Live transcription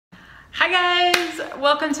Hi guys,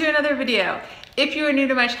 welcome to another video. If you are new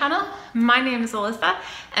to my channel, my name is Alyssa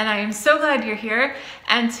and I am so glad you're here.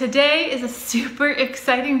 And today is a super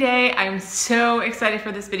exciting day. I'm so excited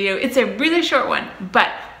for this video. It's a really short one,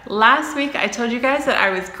 but last week I told you guys that I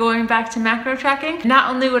was going back to macro tracking.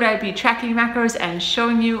 Not only would I be tracking macros and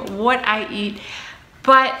showing you what I eat,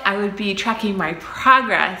 but I would be tracking my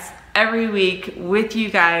progress every week with you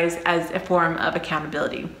guys as a form of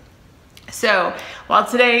accountability. So while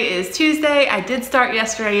today is Tuesday, I did start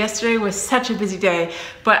yesterday. Yesterday was such a busy day,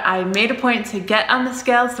 but I made a point to get on the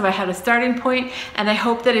scale, so I had a starting point, and I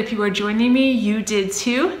hope that if you are joining me, you did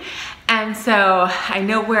too. And so I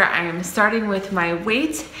know where I am starting with my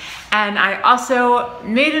weight, and I also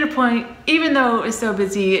made it a point, even though it was so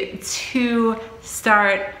busy, to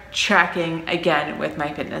start tracking again with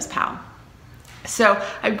MyFitnessPal. So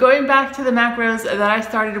I'm going back to the macros that I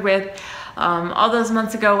started with all those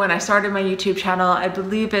months ago when I started my YouTube channel. I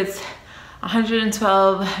believe it's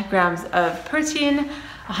 112 grams of protein,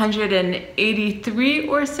 183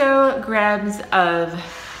 or so grams of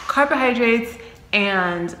carbohydrates,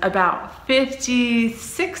 and about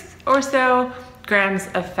 56 or so grams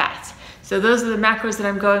of fat. So those are the macros that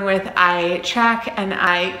I'm going with. I track and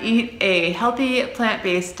I eat a healthy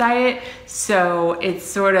plant-based diet. So it's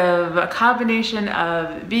sort of a combination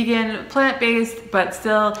of vegan, plant-based, but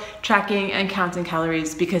still tracking and counting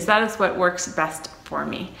calories because that is what works best for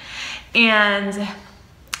me. And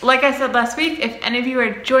like I said last week, if any of you are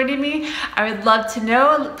joining me, I would love to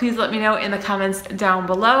know. Please let me know in the comments down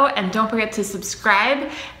below, and don't forget to subscribe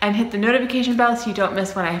and hit the notification bell so you don't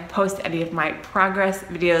miss when I post any of my progress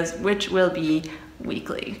videos, which will be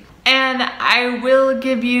weekly. And I will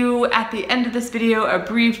give you at the end of this video a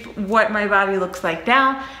brief what my body looks like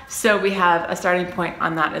now, so we have a starting point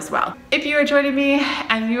on that as well. If you are joining me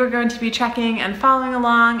and you are going to be checking and following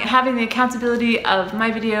along and having the accountability of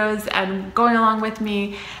my videos and going along with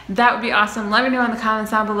me, that would be awesome. Let me know in the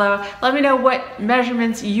comments down below. Let me know what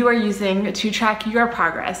measurements you are using to track your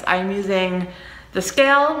progress. I'm using the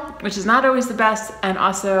scale, which is not always the best, and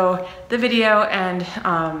also the video and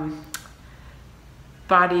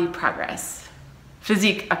body progress,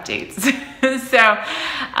 physique updates. So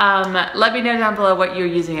let me know down below what you're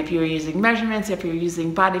using. If you're using measurements, if you're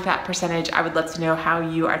using body fat percentage, I would love to know how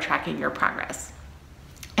you are tracking your progress.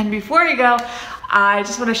 And before I go, I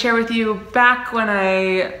just want to share with you, back when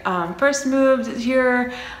I first moved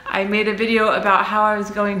here, I made a video about how I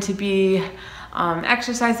was going to be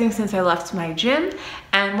exercising since I left my gym.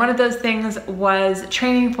 And one of those things was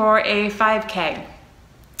training for a 5K.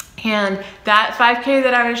 And that 5K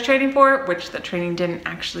that I was training for, which the training didn't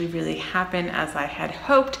actually really happen as I had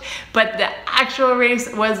hoped, but the actual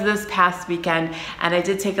race was this past weekend, and I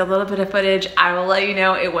did take a little bit of footage. I will let you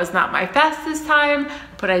know it was not my fastest time,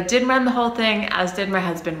 but I did run the whole thing, as did my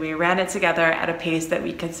husband. We ran it together at a pace that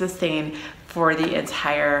we could sustain for the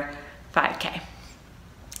entire 5K.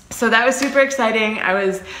 So that was super exciting. I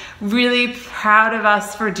was really proud of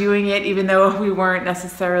us for doing it, even though we weren't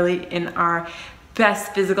necessarily in our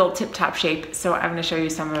best physical tip-top shape. So I'm gonna show you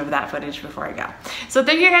some of that footage before I go. So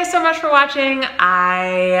thank you guys so much for watching.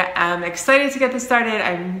 I am excited to get this started.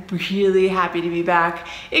 I'm really happy to be back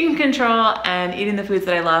in control and eating the foods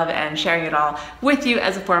that I love and sharing it all with you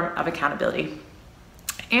as a form of accountability.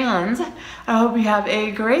 And I hope you have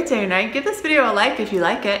a great day or night. Give this video a like if you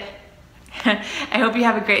like it. I hope you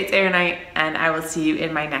have a great day or night, and I will see you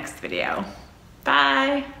in my next video.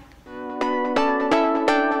 Bye.